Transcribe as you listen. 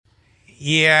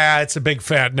Yeah, it's a big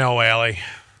fat no, Allie.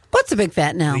 What's a big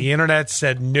fat no? The internet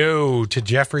said no to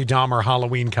Jeffrey Dahmer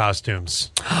Halloween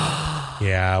costumes.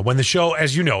 Yeah, when the show,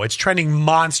 as you know, it's trending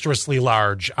monstrously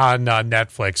large on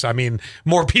Netflix. I mean,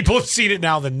 more people have seen it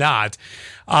now than not.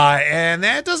 And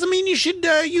that doesn't mean you should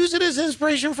use it as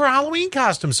inspiration for Halloween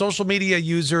costumes. Social media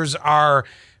users are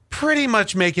pretty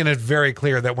much making it very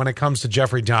clear that when it comes to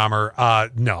Jeffrey Dahmer,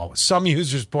 no. Some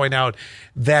users point out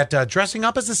that dressing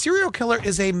up as a serial killer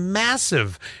is a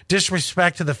massive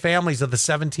disrespect to the families of the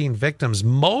 17 victims.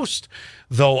 Most,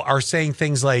 though, are saying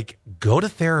things like, go to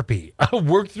therapy,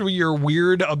 work through your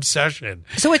weird obsession.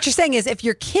 So what you're saying is if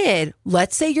your kid,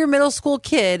 let's say your middle school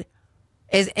kid,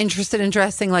 is interested in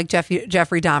dressing like Jeffrey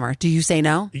Dahmer, do you say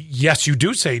no? Yes, you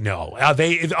do say no.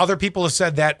 Other people have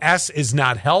said that S is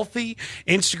not healthy.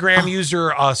 Instagram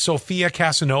user Sophia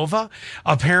Casanova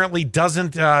apparently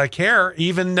doesn't care,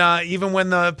 even when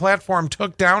the platform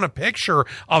took down a picture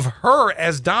of her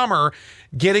as Dahmer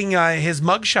getting his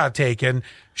mugshot taken.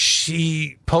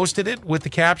 She posted it with the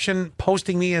caption,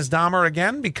 "Posting me as Dahmer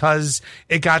again," because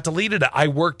it got deleted. I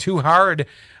worked too hard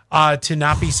to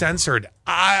not be censored.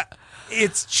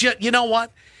 It's just, you know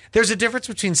what? There's a difference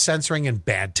between censoring and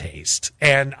bad taste.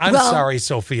 And I'm sorry,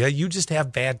 Sophia, you just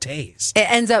have bad taste.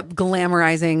 It ends up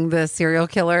glamorizing the serial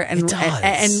killer. And, it does.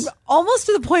 And almost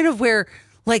to the point of where,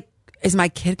 like, is my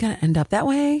kid going to end up that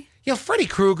way? You know, Freddy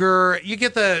Krueger, you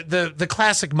get the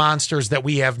classic monsters that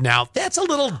we have now. That's a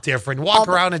little different. Walk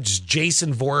around as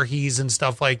Jason Voorhees and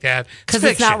stuff like that. Because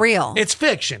it's not real. It's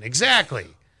fiction, exactly.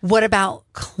 What about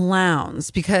clowns?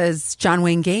 Because John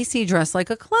Wayne Gacy dressed like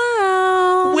a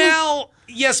clown. Well,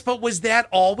 yes, but was that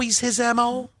always his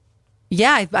MO?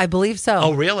 Yeah, I believe so.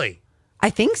 Oh, really? I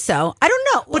think so. I don't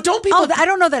know. But don't people... I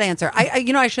don't know that answer.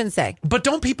 I shouldn't say. But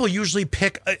don't people usually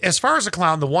pick, as far as a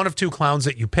clown, the one of two clowns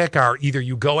that you pick are either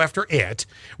you go after It,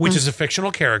 which is a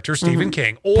fictional character, Stephen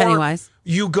King, or Pennywise.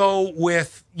 You go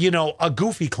with, a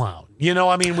goofy clown.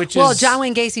 Which Well, is... John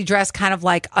Wayne Gacy dressed kind of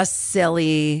like a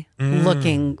silly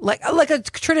looking, like a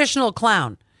traditional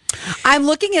clown. I'm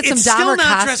looking at some it's Dahmer still not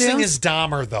costumes. dressing as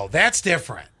Dahmer, though. That's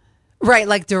different. Right,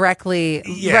 like directly.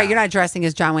 Yeah. Right, you're not dressing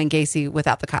as John Wayne Gacy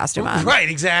without the costume on. Right,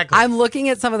 exactly. I'm looking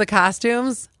at some of the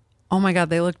costumes. Oh my God,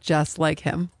 they look just like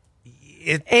him.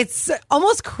 It's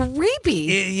almost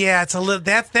creepy. Yeah, it's a little.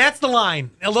 That's the line.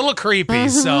 A little creepy.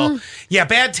 So, yeah,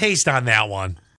 bad taste on that one.